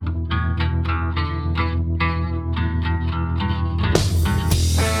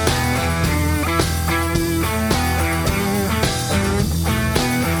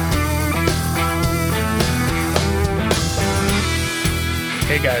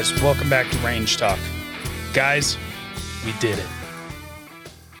Hey guys, welcome back to Range Talk. Guys, we did it.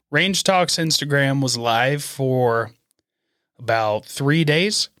 Range Talk's Instagram was live for about 3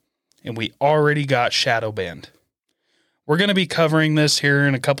 days, and we already got shadow banned. We're going to be covering this here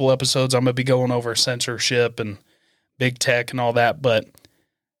in a couple episodes. I'm going to be going over censorship and big tech and all that, but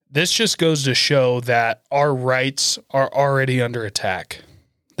this just goes to show that our rights are already under attack.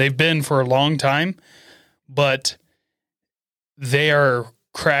 They've been for a long time, but they are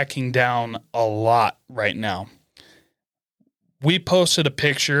cracking down a lot right now. We posted a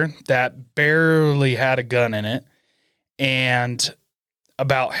picture that barely had a gun in it, and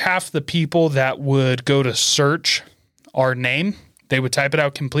about half the people that would go to search our name, they would type it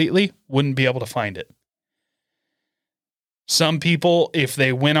out completely, wouldn't be able to find it. Some people, if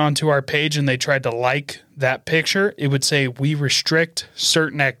they went onto our page and they tried to like that picture, it would say, we restrict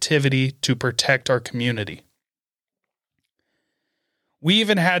certain activity to protect our community. We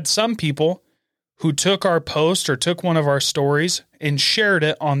even had some people who took our post or took one of our stories and shared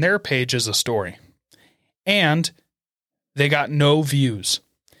it on their page as a story. And they got no views.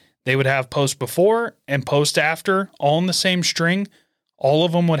 They would have post before and post after, all in the same string. All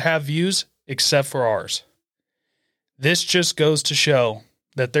of them would have views except for ours. This just goes to show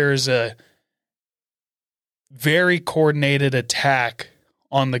that there is a very coordinated attack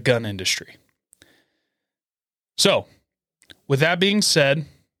on the gun industry. So, with that being said,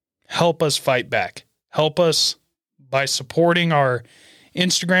 help us fight back. Help us by supporting our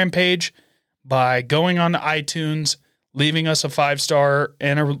Instagram page, by going on to iTunes, leaving us a 5-star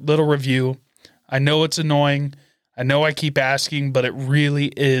and a little review. I know it's annoying. I know I keep asking, but it really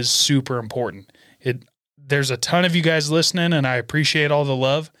is super important. There's a ton of you guys listening, and I appreciate all the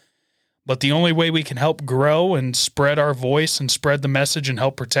love. But the only way we can help grow and spread our voice and spread the message and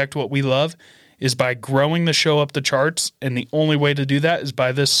help protect what we love is by growing the show up the charts. And the only way to do that is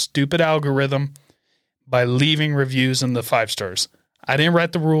by this stupid algorithm, by leaving reviews in the 5 stars. I didn't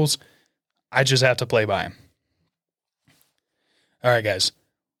write the rules. I just have to play by them. All right, guys.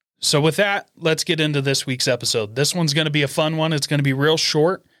 So with that, let's get into this week's episode. This one's going to be a fun one. It's going to be real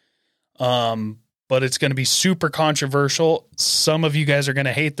short, but it's going to be super controversial. Some of you guys are going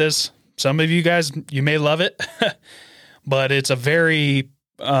to hate this. Some of you guys, you may love it, but it's a very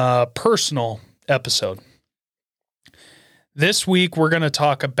personal episode. This week, we're going to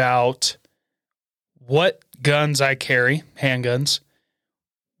talk about what guns I carry, handguns,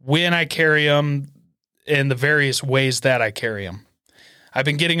 when I carry them, and the various ways that I carry them. I've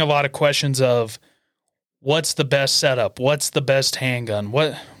been getting a lot of questions of what's the best setup? What's the best handgun?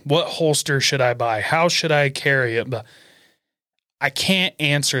 What holster should I buy? How should I carry it? But I can't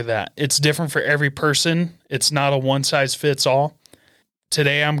answer that. It's different for every person. It's not a one size fits all.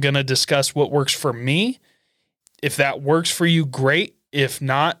 Today, I'm going to discuss what works for me. If that works for you, great. If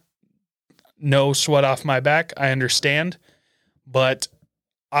not, no sweat off my back. I understand. But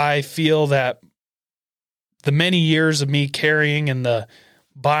I feel that the many years of me carrying and the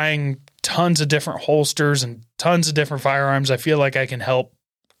buying tons of different holsters and tons of different firearms, I feel like I can help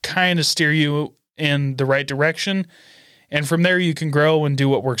kind of steer you in the right direction. And from there, you can grow and do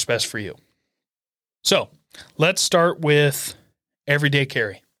what works best for you. So let's start with everyday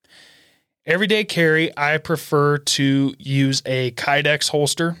carry. Everyday carry, I prefer to use a Kydex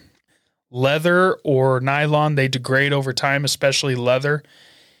holster. Leather or nylon, they degrade over time, especially leather.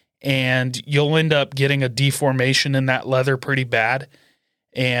 And you'll end up getting a deformation in that leather pretty bad.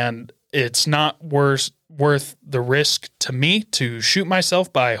 And it's not worth the risk to me to shoot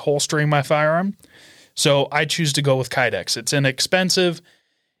myself by holstering my firearm. So I choose to go with Kydex. It's inexpensive.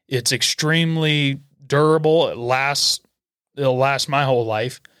 It's extremely durable. It'll last my whole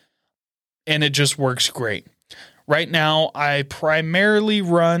life. And it just works great. Right now, I primarily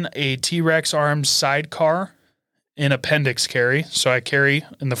run a T-Rex Arms sidecar in appendix carry. So I carry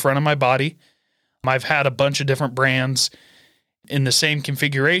in the front of my body. I've had a bunch of different brands in the same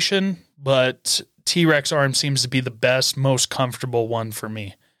configuration, but T-Rex Arms seems to be the best, most comfortable one for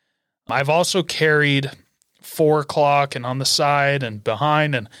me. I've also carried 4 o'clock and on the side and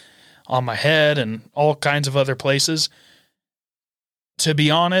behind and on my head and all kinds of other places. To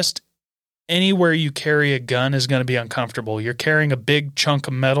be honest, anywhere you carry a gun is going to be uncomfortable. You're carrying a big chunk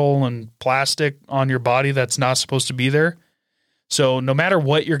of metal and plastic on your body that's not supposed to be there. So no matter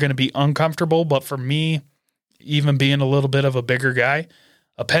what, you're going to be uncomfortable. But for me, even being a little bit of a bigger guy,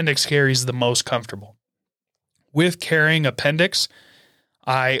 appendix carry is the most comfortable. With carrying appendix,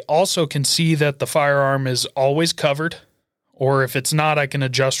 I also can see that the firearm is always covered, or if it's not, I can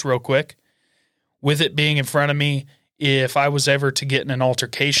adjust real quick. With it being in front of me, if I was ever to get in an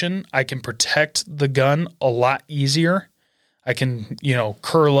altercation, I can protect the gun a lot easier. I can,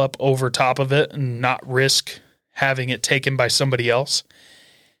 curl up over top of it and not risk having it taken by somebody else.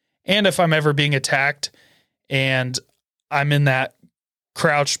 And if I'm ever being attacked and I'm in that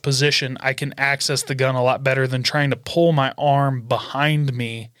crouched position, I can access the gun a lot better than trying to pull my arm behind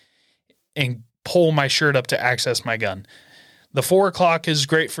me and pull my shirt up to access my gun. The 4 o'clock is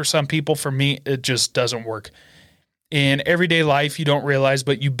great for some people. For me, it just doesn't work. In everyday life, you don't realize,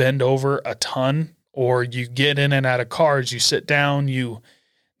 but you bend over a ton, or you get in and out of cars, you sit down,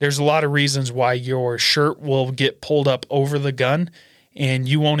 there's a lot of reasons why your shirt will get pulled up over the gun and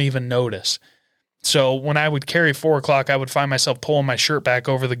you won't even notice. So when I would carry 4 o'clock, I would find myself pulling my shirt back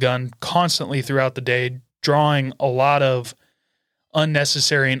over the gun constantly throughout the day, drawing a lot of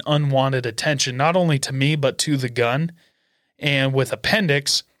unnecessary and unwanted attention, not only to me, but to the gun. And with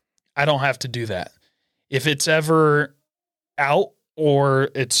appendix, I don't have to do that. If it's ever out or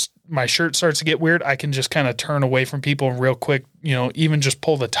my shirt starts to get weird, I can just kind of turn away from people and real quick, even just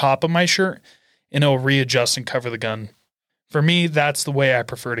pull the top of my shirt and it'll readjust and cover the gun. For me, that's the way I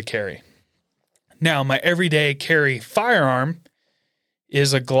prefer to carry. Now, my everyday carry firearm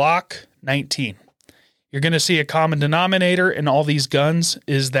is a Glock 19. You're going to see a common denominator in all these guns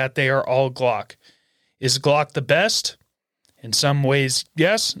is that they are all Glock. Is Glock the best? In some ways,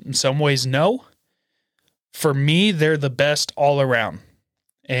 yes. In some ways, no. For me, they're the best all around.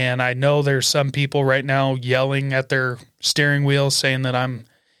 And I know there's some people right now yelling at their steering wheel saying that I'm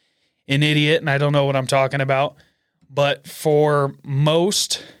an idiot and I don't know what I'm talking about. But for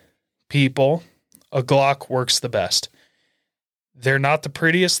most people, a Glock works the best. They're not the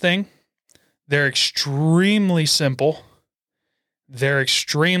prettiest thing. They're extremely simple. They're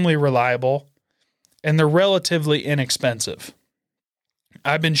extremely reliable. And they're relatively inexpensive.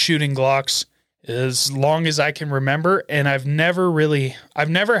 I've been shooting Glocks as long as I can remember, and I've never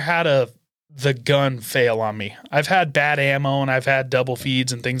had the gun fail on me. I've had bad ammo and I've had double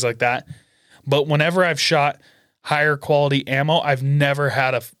feeds and things like that. But whenever I've shot higher quality ammo, I've never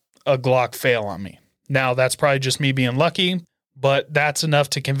had a Glock fail on me. Now, that's probably just me being lucky, but that's enough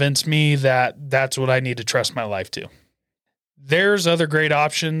to convince me that that's what I need to trust my life to. There's other great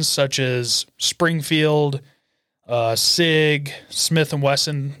options such as Springfield, SIG, Smith &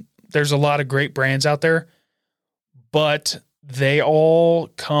 Wesson. There's a lot of great brands out there, but they all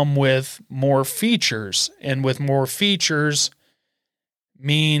come with more features, and with more features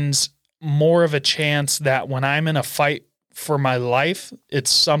means more of a chance that when I'm in a fight for my life,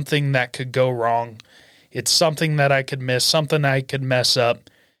 it's something that could go wrong. It's something that I could miss, something I could mess up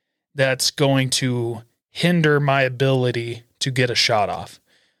that's going to hinder my ability to get a shot off.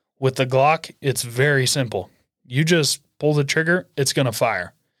 With the Glock, it's very simple. You just pull the trigger, it's going to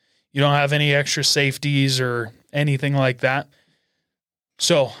fire. You don't have any extra safeties or anything like that.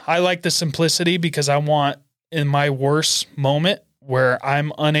 So I like the simplicity because I want, in my worst moment where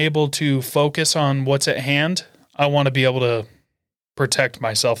I'm unable to focus on what's at hand, I want to be able to protect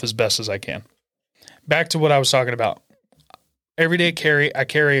myself as best as I can. Back to what I was talking about. Everyday carry, I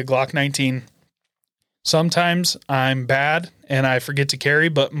carry a Glock 19. Sometimes I'm bad and I forget to carry,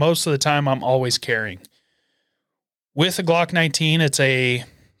 but most of the time I'm always carrying. With a Glock 19, it's a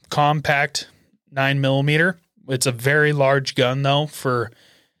compact 9mm. It's a very large gun, though, for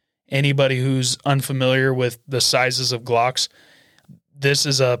anybody who's unfamiliar with the sizes of Glocks. This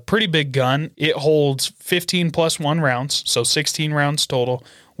is a pretty big gun. It holds 15 plus 1 rounds, so 16 rounds total,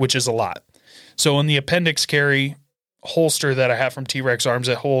 which is a lot. So in the appendix carry holster that I have from T-Rex Arms,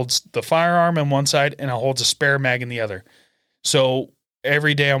 it holds the firearm on one side and it holds a spare mag in the other. So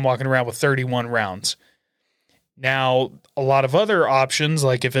every day I'm walking around with 31 rounds. Now, a lot of other options,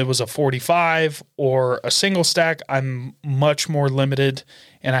 like if it was a 45 or a single stack, I'm much more limited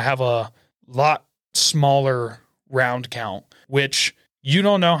and I have a lot smaller round count, which you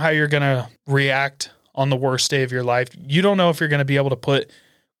don't know how you're going to react on the worst day of your life. You don't know if you're going to be able to put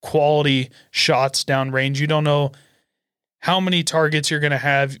quality shots down range. You don't know how many targets you're going to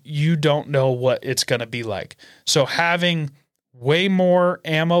have. You don't know what it's going to be like. So having way more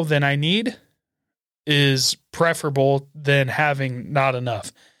ammo than I need is preferable than having not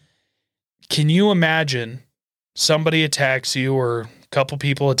enough. Can you imagine somebody attacks you or a couple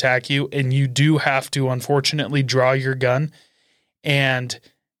people attack you and you do have to unfortunately draw your gun and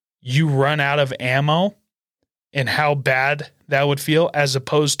you run out of ammo and how bad that would feel, as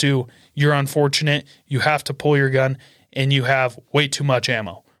opposed to you're unfortunate, you have to pull your gun and you have way too much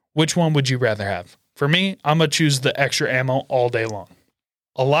ammo. Which one would you rather have? For me, I'm going to choose the extra ammo all day long.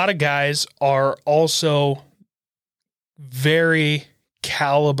 A lot of guys are also very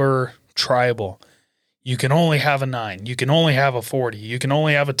caliber tribal. You can only have a 9. You can only have a 40. You can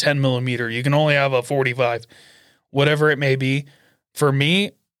only have a 10 millimeter. You can only have a 45. whatever it may be. For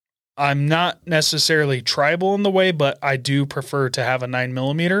me, I'm not necessarily tribal in the way, but I do prefer to have a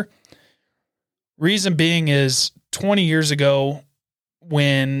 9mm. Reason being is 20 years ago,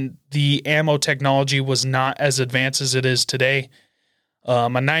 when the ammo technology was not as advanced as it is today, a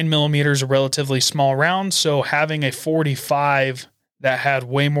 9mm is a relatively small round, so having a 45 that had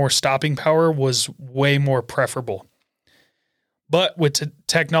way more stopping power was way more preferable. But with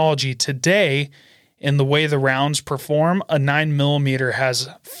technology today, in the way the rounds perform, a 9mm has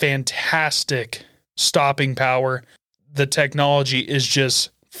fantastic stopping power. The technology is just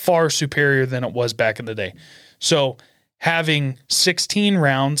far superior than it was back in the day. So having 16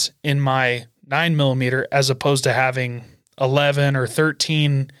 rounds in my 9mm as opposed to having 11 or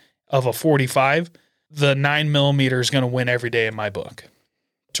 13 of a 45, the 9mm is going to win every day in my book.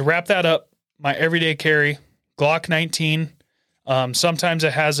 To wrap that up, my everyday carry, Glock 19. Sometimes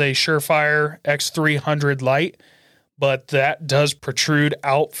it has a Surefire X300 light, but that does protrude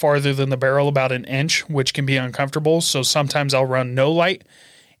out farther than the barrel, about an inch, which can be uncomfortable. So sometimes I'll run no light,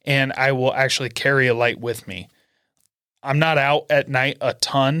 and I will actually carry a light with me. I'm not out at night a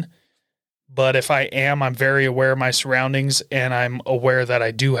ton, but if I am, I'm very aware of my surroundings, and I'm aware that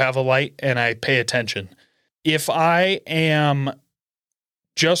I do have a light, and I pay attention. If I am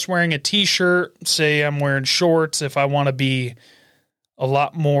just wearing a t-shirt, say I'm wearing shorts, if I want to be a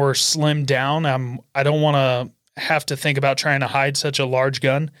lot more slimmed down, I don't want to have to think about trying to hide such a large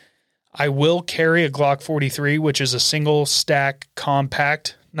gun, I will carry a Glock 43, which is a single stack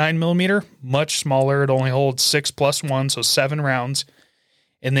compact 9mm, much smaller. It only holds 6+1, so 7 rounds.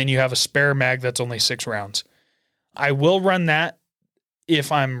 And then you have a spare mag that's only 6 rounds. I will run that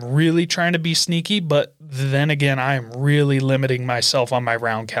if I'm really trying to be sneaky, but then again, I am really limiting myself on my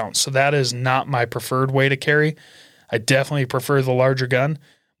round count. So that is not my preferred way to carry. I definitely prefer the larger gun,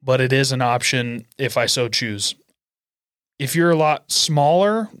 but it is an option if I so choose. If you're a lot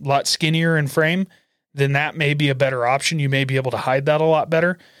smaller, a lot skinnier in frame, then that may be a better option. You may be able to hide that a lot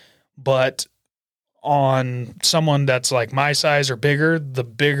better. But on someone that's like my size or bigger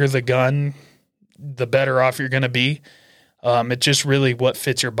the gun, the better off you're going to be. It's just really what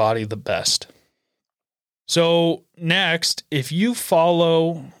fits your body the best. So next, if you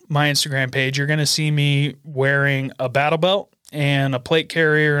follow my Instagram page, you're going to see me wearing a battle belt and a plate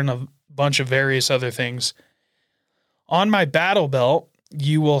carrier and a bunch of various other things. On my battle belt,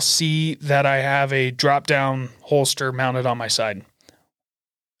 you will see that I have a drop-down holster mounted on my side.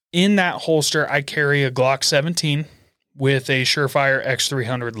 In that holster, I carry a Glock 17 with a Surefire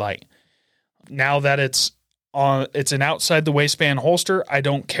X300 light. Now that it's an outside the waistband holster, I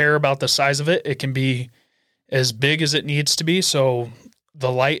don't care about the size of it. It can be as big as it needs to be, so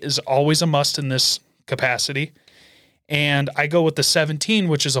the light is always a must in this capacity. And I go with the 17,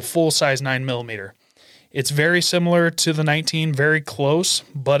 which is a full-size 9mm. It's very similar to the 19, very close,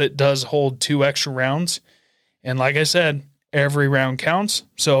 but it does hold 2 extra rounds. And like I said, every round counts,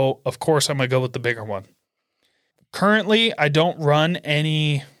 so of course I'm going to go with the bigger one. Currently, I don't run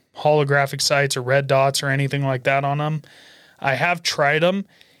any holographic sights or red dots or anything like that on them. I have tried them,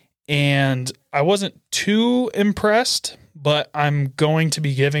 and I wasn't too impressed, but I'm going to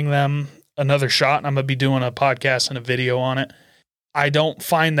be giving them another shot, and I'm going to be doing a podcast and a video on it. I don't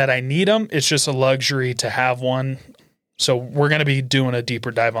find that I need them. It's just a luxury to have one. So we're going to be doing a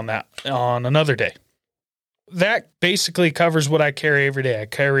deeper dive on that on another day. That basically covers what I carry every day. I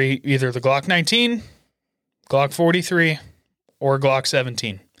carry either the Glock 19, Glock 43, or Glock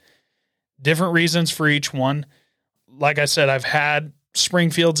 17. Different reasons for each one. Like I said, I've had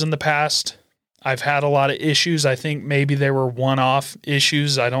Springfields in the past. I've had a lot of issues. I think maybe they were one-off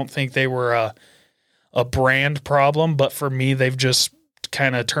issues. I don't think they were a brand problem, but for me, they've just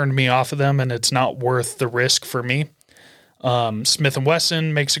kind of turned me off of them, and it's not worth the risk for me. Smith &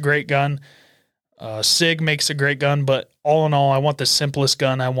 Wesson makes a great gun. SIG makes a great gun, but all in all, I want the simplest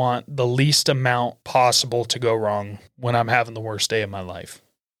gun. I want the least amount possible to go wrong when I'm having the worst day of my life.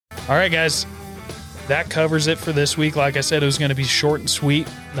 All right, guys, that covers it for this week. Like I said, it was going to be short and sweet,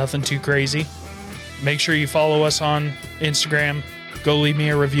 nothing too crazy. Make sure you follow us on Instagram. Go leave me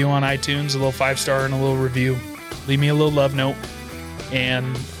a review on iTunes, a little 5-star and a little review. Leave me a little love note,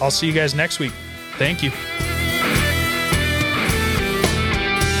 and I'll see you guys next week. Thank you.